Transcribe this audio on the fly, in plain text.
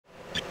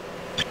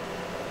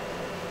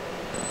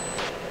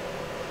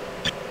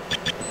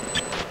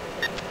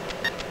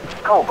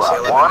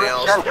Cobra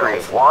 1, Sentry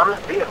 1,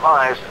 be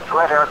advised,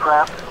 threat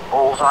aircraft,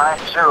 bullseye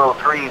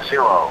 030,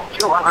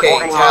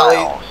 240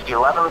 miles,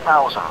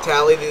 11,000.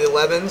 Tally the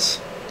 11s.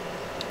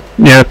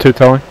 Yeah, 2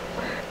 tally.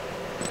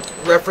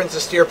 Reference the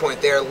steer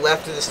point. They are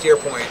left of the steer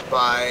point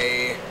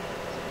by...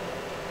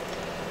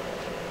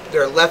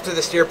 They're left of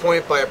the steer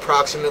point by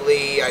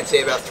approximately, I'd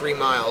say, about 3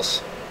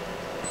 miles.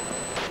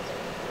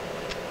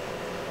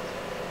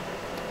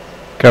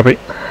 Copy.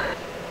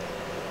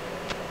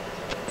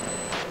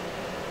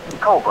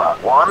 Cobra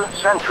 1,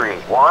 Sentry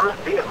 1,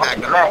 be advised,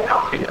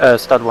 Magnum.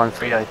 Stud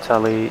 1-3, I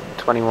tally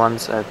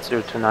 21s at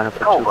 029 for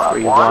Cobra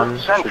 231. 1,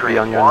 Should Sentry be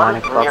on your 1,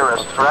 9 o'clock,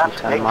 nearest threat,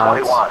 approximately 10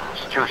 miles.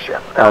 821s, 2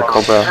 ship.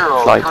 Cobra,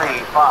 flight.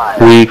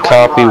 035, We 20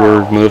 copy, we're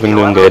miles, moving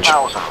to engage.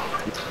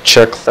 11,000.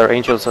 Check. Sir,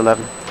 Angels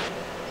 11.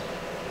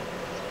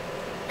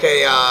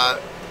 Okay,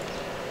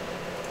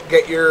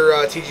 get your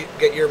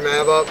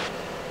MAV up.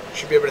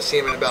 Should be able to see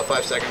him in about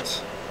 5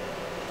 seconds.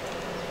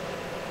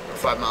 Or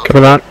 5 miles. Copy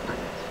that.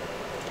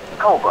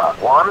 Cobra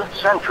 1,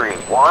 Sentry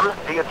 1,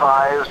 be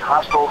advised,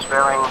 hostiles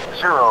bearing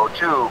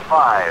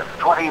 025,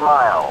 20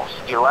 miles,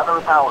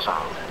 11,000.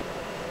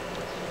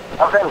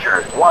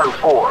 Avenger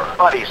 1-4,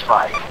 buddies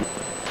fight.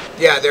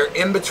 Yeah, they're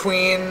in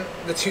between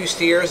the 2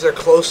 steers. They're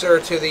closer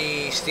to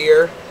the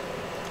steer.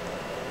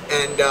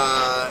 And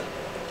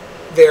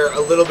they're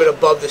a little bit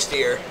above the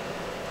steer.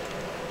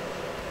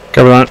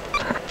 Copy that.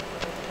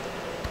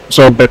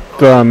 So a bit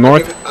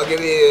north. I'll give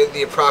you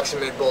the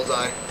approximate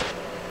bullseye.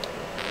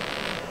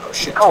 Oh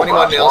shit, Cobra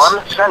 21 nails.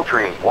 1,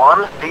 Sentry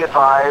 1, be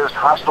advised,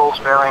 hostiles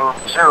bearing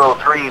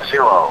 030,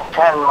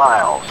 10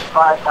 miles,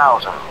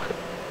 5,000.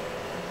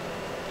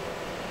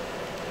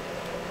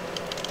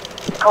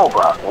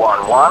 Cobra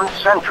 1-1,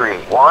 Sentry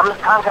 1,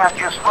 contact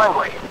is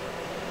friendly.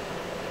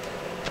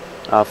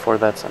 For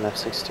that's an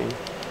F-16.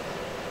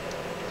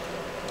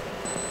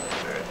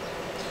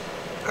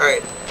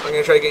 Alright, I'm going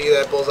to try to get you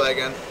that bullseye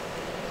again.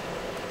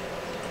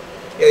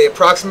 Yeah, the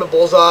approximate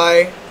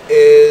bullseye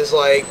is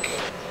like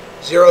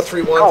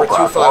 031 for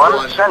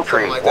 251.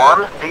 Sentry like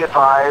 1, that. be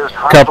advised,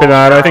 Copy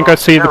that. I think I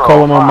see the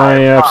column on my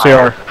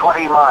FCR.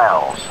 20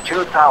 miles,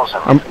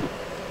 2,000. I'm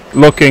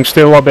looking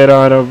still a bit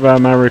out of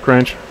Maverick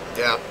range.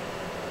 Yeah.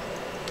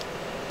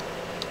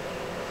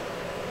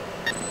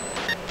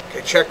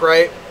 Okay, check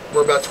right.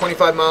 We're about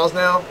 25 miles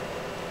now.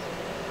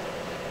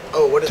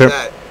 Oh, what is Sure.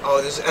 that? Oh,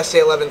 there's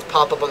SA-11s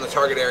pop up on the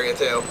target area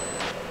too.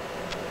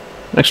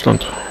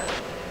 Excellent.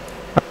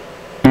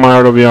 I'm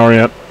out of VR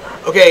yet.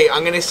 Okay,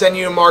 I'm gonna send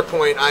you a mark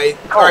point. Alright.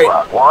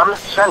 Cobra 1,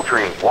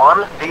 Sentry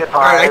 1, be advised.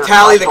 Alright, I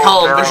tally the hostiles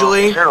column bearing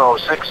visually.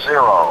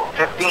 060,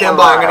 15 Stand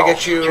by, I'm gonna miles,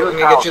 get you the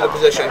 2,000.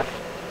 position.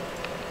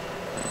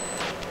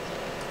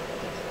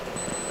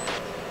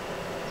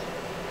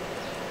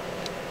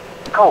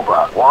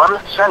 Cobra 1,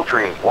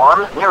 Sentry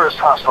 1, nearest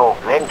hostile,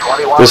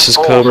 MiG-21. This is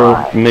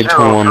Cobra.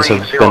 MiG-21s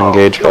have been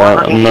engaged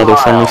by another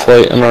friendly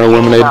flight and are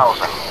eliminated.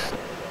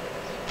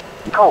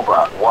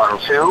 Cobra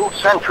 1-2,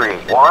 Sentry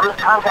 1,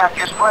 contact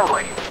is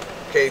friendly.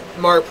 Okay,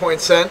 mark point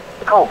sent.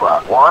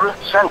 Cobra 1,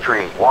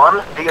 Sentry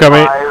 1, be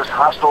Copy. advised,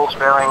 hostiles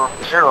bearing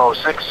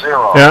 060,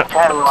 Yeah.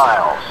 10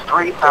 miles,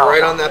 3,000.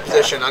 Right on that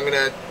position. I'm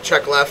gonna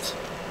check left.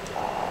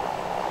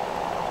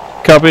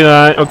 Copy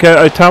that. Okay,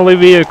 I tally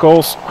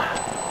vehicles.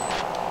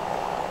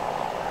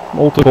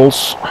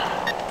 Multiples.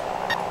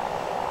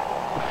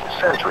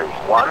 Sentry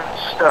 1,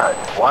 Stud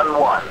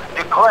 1-1,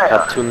 declare.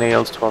 Got 2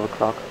 nails, 12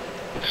 o'clock.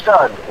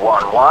 Stud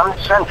 1-1,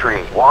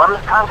 Sentry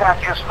 1,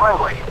 contact is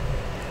friendly.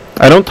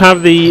 I don't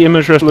have the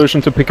image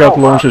resolution to pick out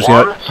Cobra launches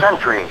 1, yet.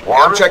 Sentry 1,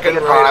 Yeah, I'm checking be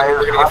right.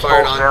 We're gonna get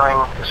fired hostiles on.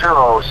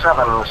 bearing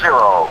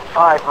 070,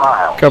 5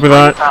 miles, Copy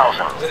that.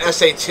 3,000. There's an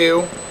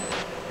SA-2.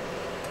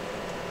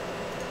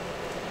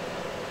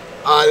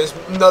 There's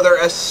another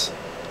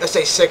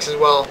SA-6 as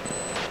well.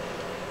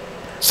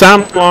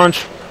 Sam,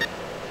 launch.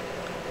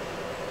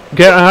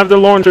 Okay, I have the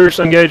launchers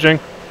engaging.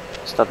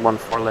 Stud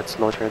 1-4, let's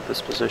loiter at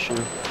this position.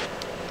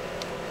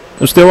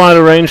 I'm still out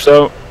of range,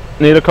 so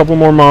need a couple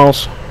more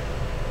miles.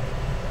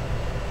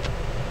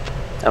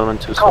 Element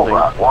 2 holding.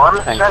 Cobra 1,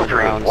 Anchored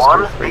Sentry around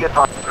 1, still be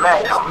advised.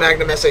 Magnum.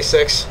 Magnum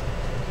SA-6.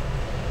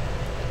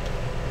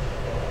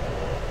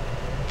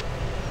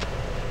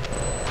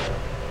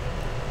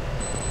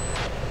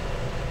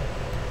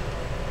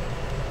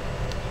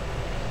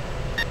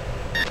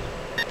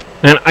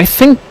 And I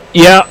think,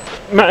 yeah,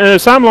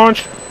 Sam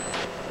launch.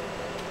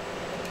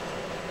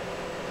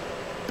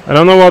 I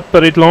don't know what,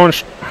 but it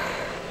launched.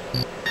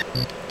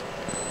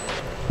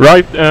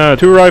 Right,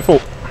 2 rifle.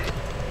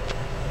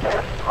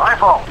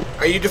 Rifle.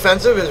 Are you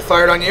defensive? Is it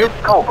fired on you?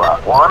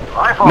 Cobra 1,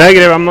 rifle.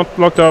 Negative, I'm not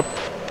locked up.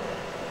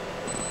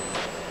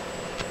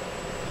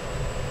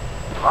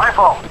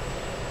 Rifle.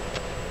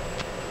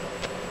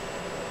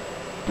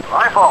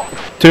 Rifle.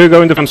 2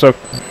 going defensive.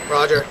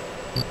 Roger.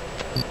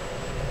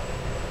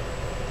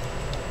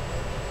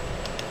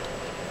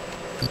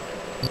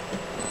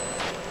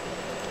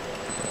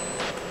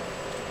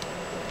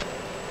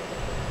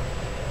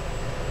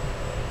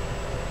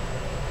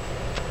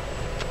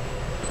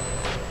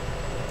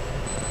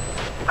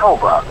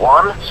 Cobra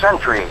 1,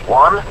 Sentry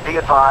 1, be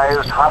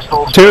advised,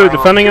 hostile 2,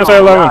 defending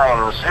SA-11.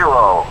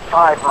 90,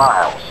 5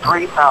 miles,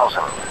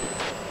 3,000.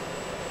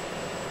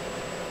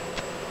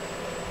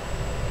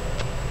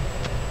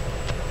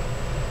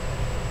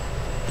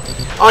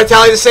 Alright,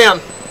 tally to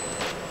Sam.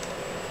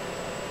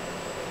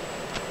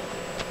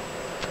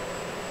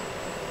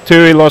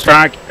 2, he lost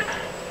track.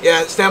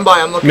 Yeah, stand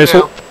by, I'm looking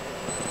Missile. now.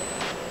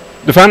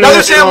 Defending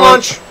Another Sam SA-11.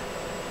 launch!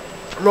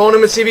 I'm rolling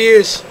him with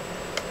CBUs.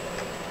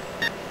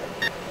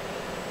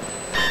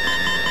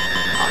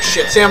 Oh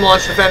shit, Sam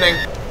launch defending.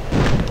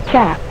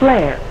 Chaff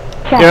flare.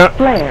 Chaff Yeah.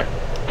 flare.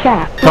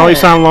 Chaff Tally flare.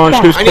 Sam launch,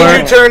 Chaff who's I need you to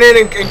clear? turn in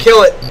and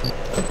kill it.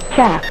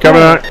 Chaff Cover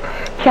flare.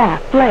 that.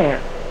 Chaff flare.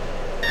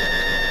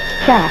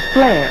 Chaff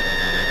flare.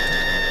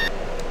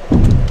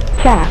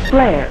 Chaff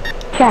flare.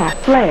 Chaff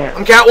flare.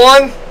 I'm Cat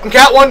 1. I'm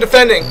Cat 1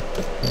 defending.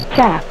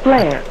 Chaff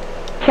flare.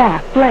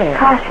 Chaff flare.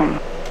 Caution.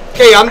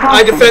 Okay,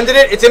 I defended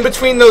it. It's in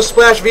between those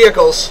splash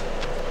vehicles.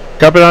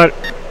 Copy that.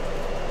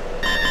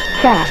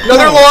 Chaff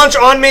Another flare. launch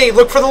on me.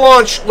 Look for the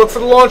launch. Look for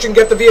the launch and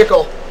get the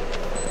vehicle.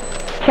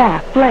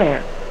 Chaff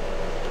flare.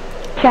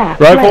 Chaff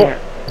Rifle. flare.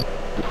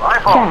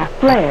 Rifle. Chaff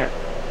flare.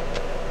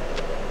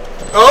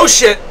 Oh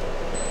shit.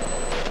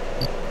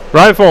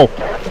 Rifle.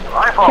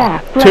 Rifle.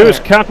 Chaff 2 flare. is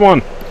Cat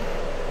 1.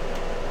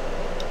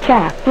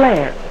 Chaff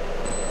flare.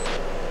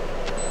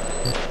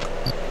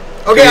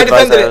 Okay, I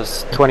defended it.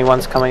 There's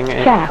 21s coming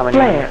in, Chaff coming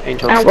flare. in,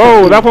 Angel. Altitude.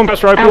 Whoa, that one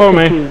passed right below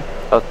me. Altitude.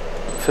 About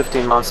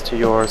 15 miles to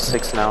your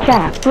 6 now.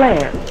 Chaff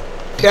flare.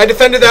 Okay, I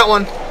defended that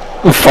one.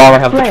 How far I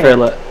have the Flare.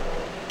 trailer?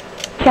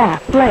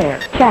 Chaff flare.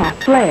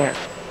 Chaff flare.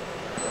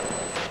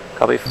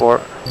 Copy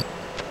 4.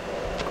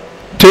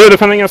 2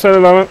 defending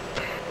SA-11.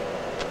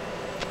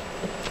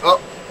 Oh,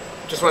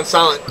 just went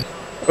silent.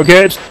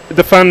 Okay, it's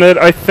defended.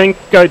 I think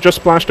I just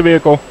splashed the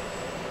vehicle.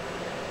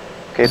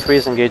 Okay, 3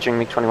 is engaging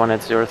MiG-21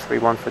 at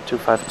 031 for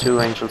 252,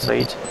 Angels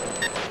 8.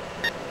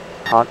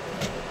 Hot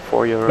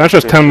for your... That's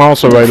just 10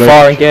 miles away.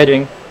 Far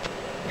engaging.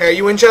 Hey, are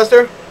you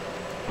Winchester?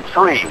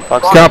 3.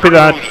 Fox. Copy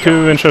that.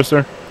 2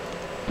 Winchester.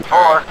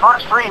 4.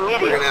 Fox 3 We're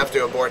medium. gonna have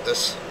to abort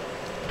this.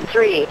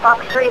 3.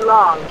 Fox 3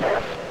 long.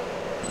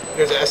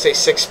 There's an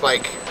SA-6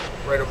 spike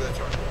right over the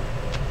target.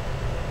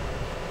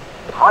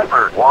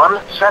 Viper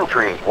 1,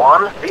 Sentry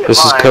 1, be This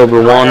is advised,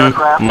 Cobra 1.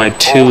 aircraft, My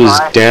 2 is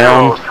bullseye,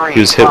 down. He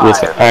was hit with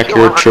 035,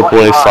 accurate 220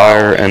 AAA miles,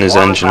 fire and his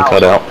engine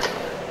cut 1,000. out.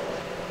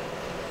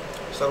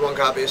 Stud 1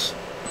 copies.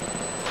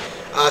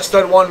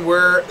 Stud 1,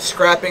 we're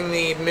scrapping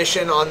the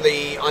mission on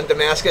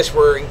Damascus.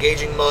 We're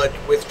engaging mud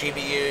with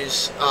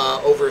GBUs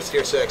over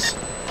Steer 6.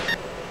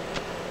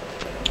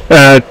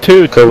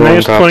 2, Cobra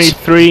minus 1 cops.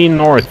 23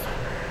 north.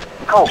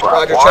 Cobra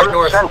Roger, 1, check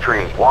north.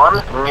 Sentry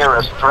 1,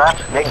 nearest threat,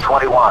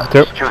 MiG-21.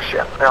 Yep. 2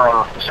 ship,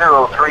 bearing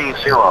 030,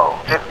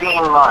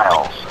 15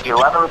 miles,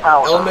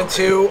 11,000. Element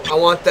 2, I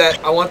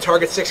want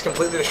target 6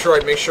 completely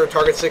destroyed. Make sure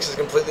target 6 is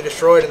completely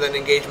destroyed and then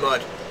engage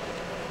mud.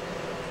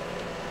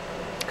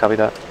 Copy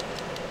that.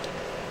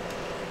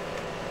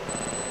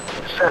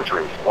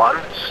 Sentry 1,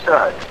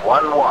 Stud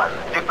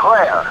 1-1,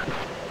 declare.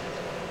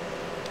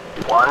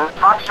 1,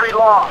 Fox 3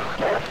 long.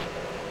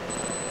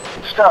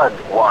 Stud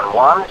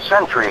 1-1,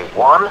 Sentry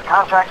 1,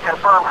 contact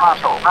confirmed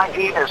hostile.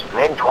 ID is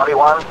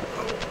MiG-21.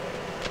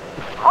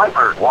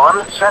 Viper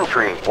 1,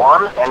 Sentry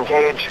 1,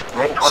 engage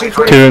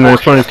MiG-23. 2 and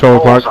there's 20 total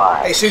park.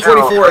 Hey,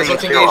 Su-24s,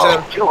 let's engage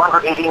them.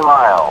 280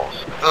 miles.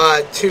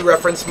 2,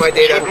 reference my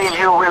data.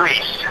 CPU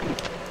released.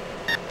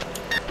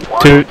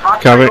 2,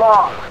 Fox 3 copy.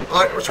 long.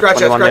 Alright, scratch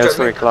 21 that, near scratch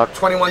 3 o'clock. that.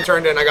 21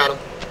 turned in, I got him.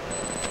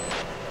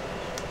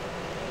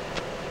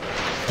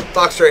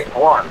 Fox 3.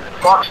 1,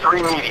 Fox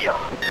 3 medium.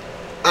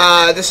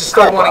 This is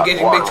Stud 1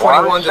 engaging Big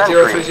 21 to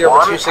 030 for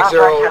 260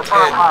 10.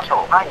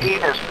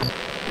 ID is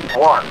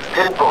 1,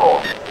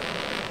 Pitbull.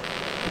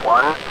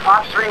 1,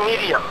 Fox 3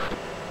 medium.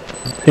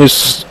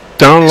 He's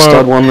down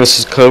Stud low. 1, this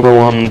is Cobra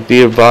 1.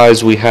 Be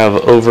advised, we have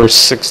over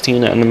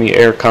 16 enemy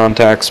air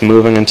contacts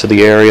moving into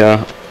the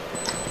area.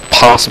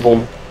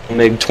 Possible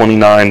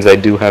MiG-29s, they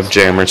do have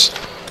jammers.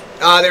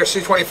 They're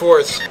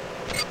Su-24s.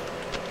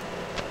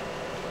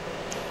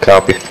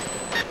 Copy.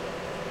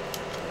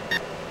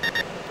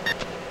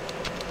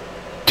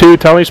 2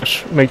 tallies,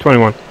 make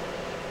 21.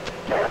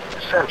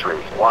 Sentry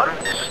 1,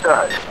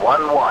 Stud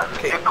 1-1.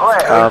 Okay,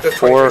 Declare. the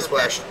 4. 23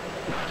 splashed.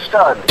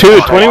 Stud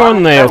 2,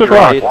 21 there, Sentry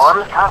clock.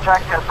 1,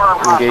 contact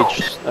confirmed hostile.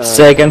 Engage.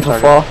 Say again for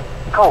target.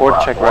 4. 4,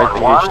 check right,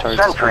 engage 1,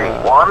 targets Sentry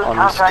 1, on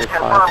contact Steer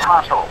confirmed 5.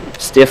 hostile.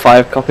 Steer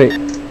 5, copy.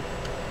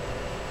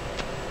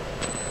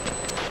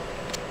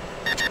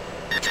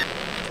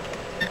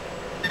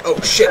 Oh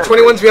shit,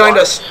 21's behind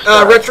us.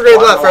 Retrograde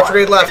left,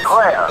 retrograde left.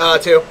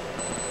 2.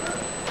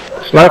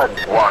 Stud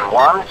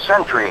 1-1,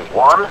 Sentry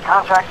 1,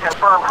 contact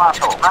confirmed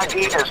hostile.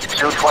 ID is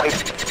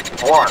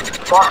 221.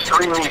 Fox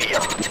 3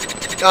 medium.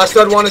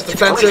 Stud 1 is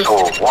defensive.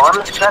 Weasel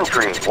 1,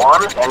 Sentry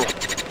 1, and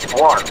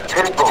 1,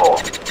 Pitbull.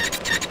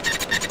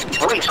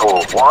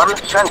 Weasel 1,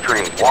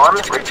 Sentry 1,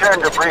 return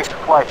to brief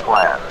flight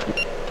plan.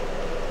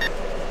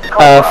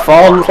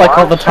 4 looks like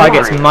all the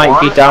targets might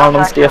be down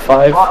on Steer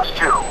 5. Fox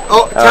 2.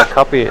 Oh,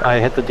 Copy. I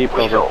hit the depot,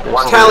 Weasel but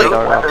 1, there's Tally.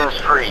 no radar out.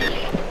 weapons free.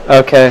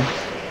 Okay.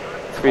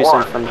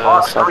 freezing from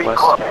the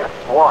southwest.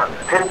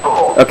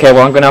 Okay,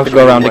 well I'm gonna have to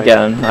go around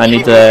again. I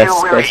need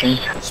spacing.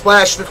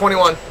 Splash the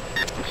 21.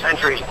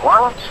 Sentry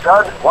 1,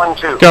 stud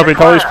 1-2. Copy,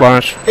 call you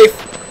splash.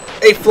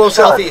 Hey, flow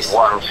southeast.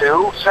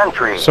 1-2,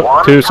 sentry So-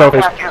 1. to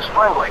southeast. Contact is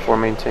friendly. For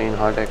maintain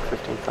hard deck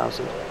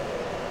 15,000.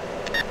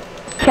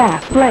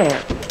 Chaff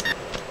flare.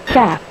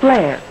 Chaff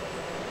flare.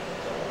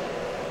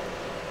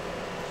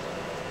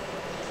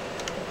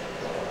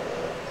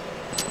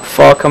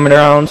 Fog coming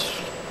around.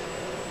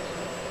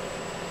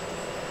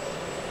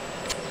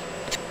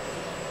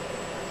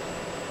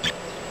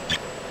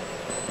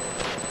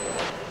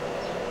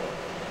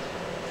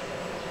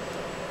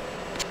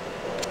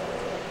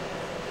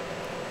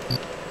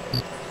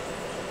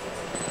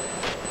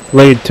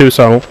 Lead 2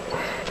 subtle.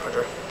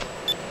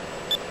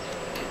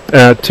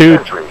 Two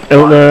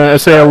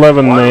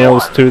SA-11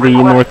 nails to the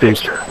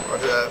northeast. Roger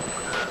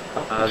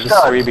that. This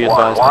 3 be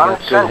advised to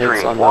get good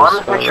hits on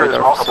those radar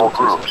multiple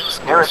facilities.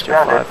 groups. Nearest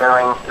bandit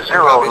bearing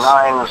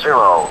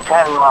 090,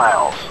 10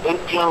 miles,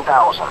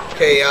 18,000.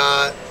 Okay,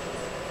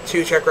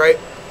 2 check right.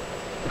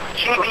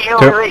 GBU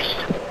Two. released.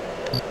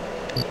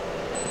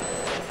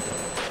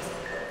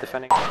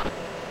 Defending.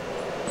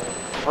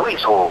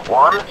 Weasel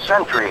 1,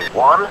 sentry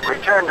 1,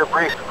 return to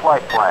brief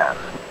flight plan.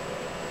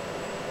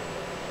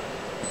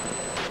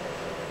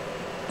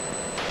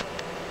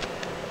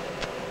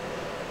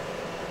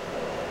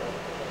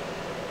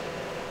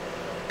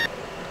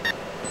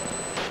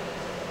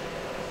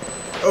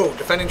 Oh,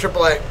 defending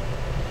AAA.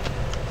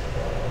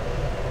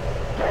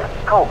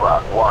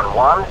 Cobra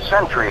 1-1,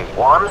 sentry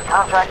 1,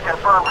 contact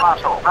confirmed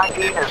hostile.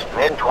 ID is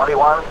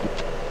mid-21.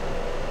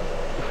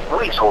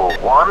 Weasel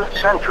 1,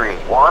 sentry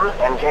 1,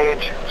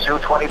 engage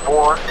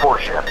Su-24,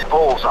 4-ship,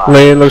 bullseye.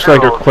 Lead, looks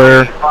like you're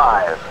clear.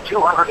 035,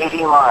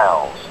 280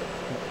 miles.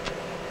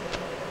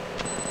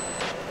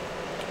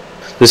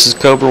 This is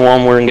Cobra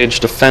 1, we're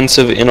engaged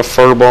defensive in a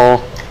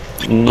furball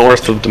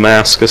north of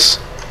Damascus.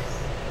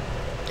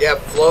 Yeah,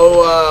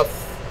 flow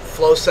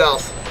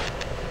south.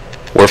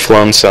 We're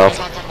flown south.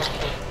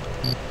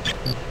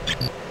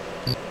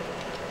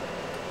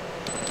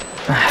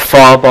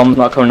 Fog bomb's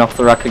not coming off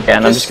the rack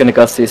again. I'm just gonna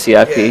go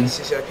CCIP. Yeah,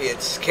 CCIP.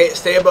 It's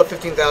stay above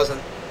 15,000.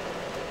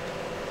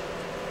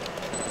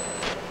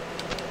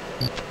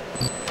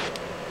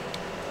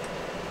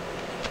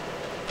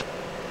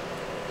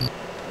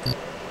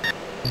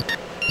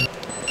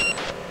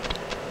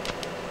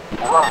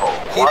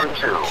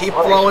 Keep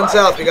flowing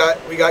south. We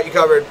got you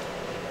covered.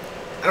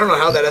 I don't know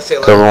how that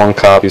SA-11. Cobra 1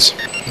 copies.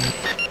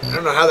 I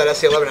don't know how that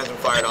SA-11 hasn't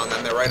fired on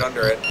them. They're right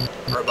under it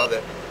or above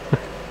it.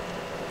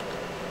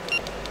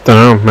 Don't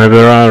know, maybe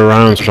they're out of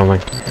rounds or something.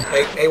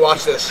 Hey,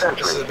 watch this.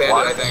 This is a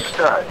bandit, I think.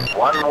 Stud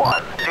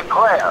 1-1,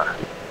 declare.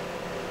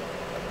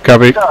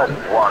 Copy. Stud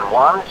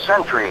 1-1,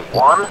 sentry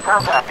 1,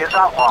 contact is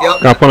outlaw.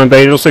 Yep. Got one at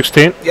Angel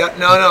 16. Yeah,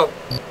 no.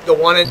 The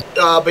one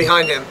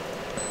behind him.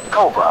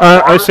 Cobra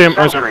I 1, see him, I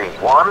see him. sentry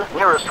 1,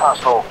 nearest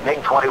hostile,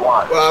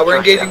 MiG-21. We're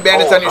engaging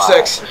bandits on your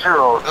 6.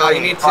 You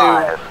need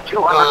to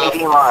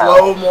 280 miles,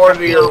 flow more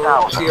to your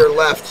 15,000.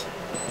 left.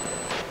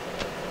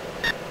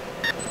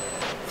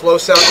 Flow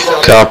south.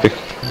 Copy.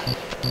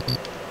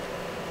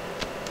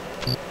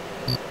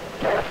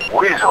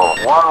 Weasel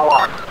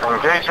 1-1,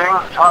 engaging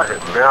target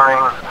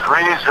bearing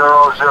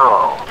 300,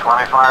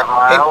 25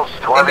 miles,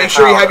 Hey, make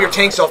sure you have your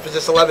tanks off because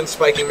this 11's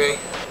spiking me.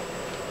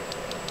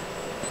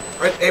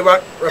 Right, hey,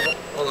 Riffle,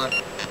 hold on.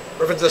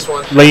 Reference this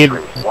one. Lead.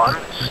 1,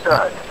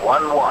 stud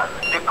 1-1,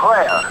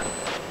 declare.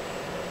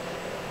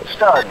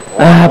 Stud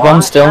 1,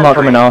 bomb's still not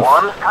coming off.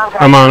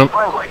 I'm on him.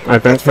 I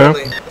think That's so.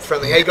 friendly. That's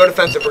friendly. Hey, go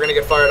defensive. We're gonna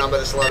get fired on by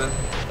this 11.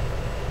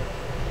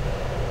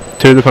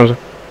 2 defensive.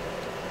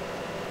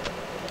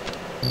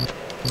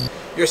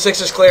 Your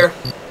 6 is clear.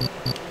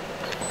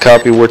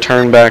 Copy, we're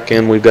turned back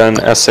in. We've got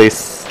an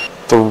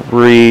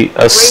SA-3,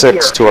 a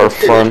 6 to our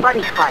front.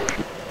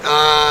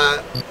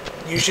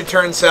 You should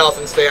turn south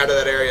and stay out of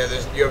that area.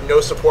 You have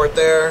no support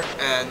there,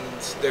 and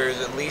there's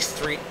at least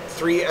three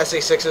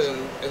SA-6s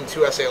and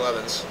 2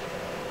 SA-11s.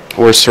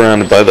 We're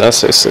surrounded by the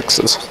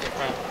SA-6s.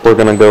 We're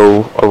gonna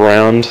go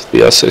around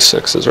the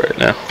SA-6s right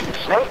now.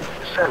 Snake,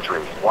 sentry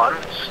 1,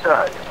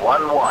 stud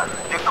 1-1,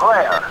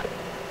 declare.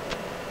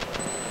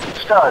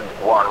 Stud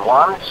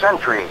 1-1,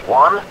 sentry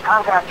 1,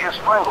 contact is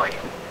friendly.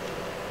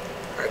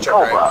 Alright, check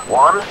Cobra right.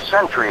 1,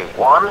 sentry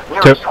 1,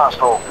 nearest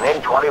hostile,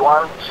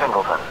 MiG-21,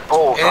 Singleton.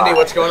 Bullseye, Andy,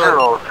 what's going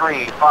on?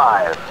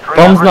 035,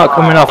 Bomb's not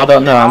coming off. I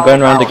don't know. I'm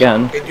going around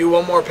again. Okay, do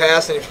one more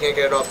pass, and if you can't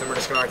get it off, then we're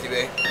just gonna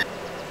RTB.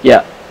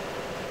 Yeah.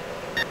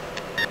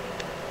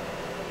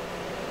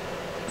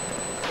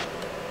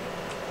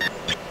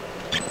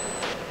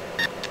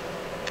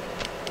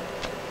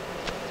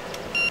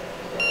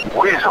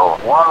 Weasel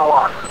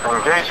 1-1,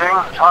 engaging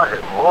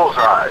target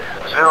bullseye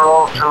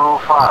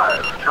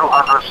 025,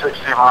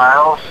 260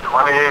 miles,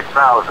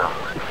 28,000.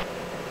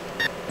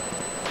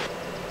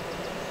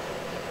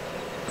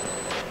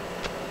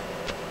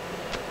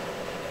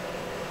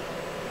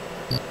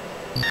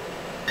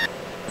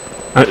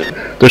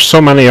 There's so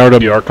many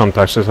RWR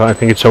contacts, I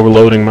think it's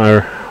overloading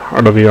my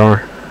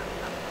RWR.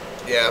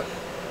 Yeah.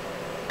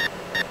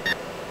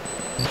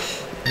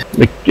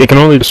 It can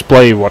only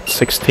display, what,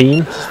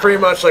 16? This is pretty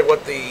much like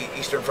what the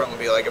Eastern Front would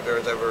be like if there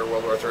was ever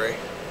World War III.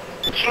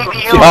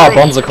 Oh,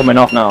 bombs are coming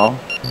off now.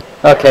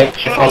 Okay,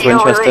 how's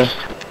Winchester?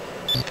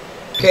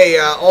 Okay,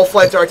 all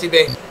flights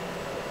RTB.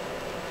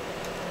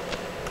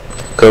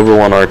 Cobra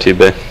 1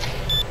 RTB.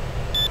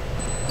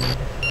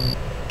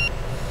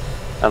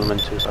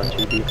 Element 2 is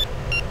RTB.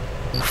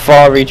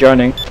 4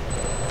 rejoining.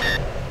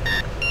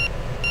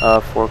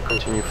 4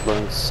 continue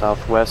flowing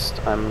southwest.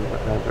 I'm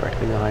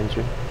directly behind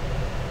you.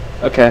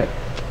 Okay.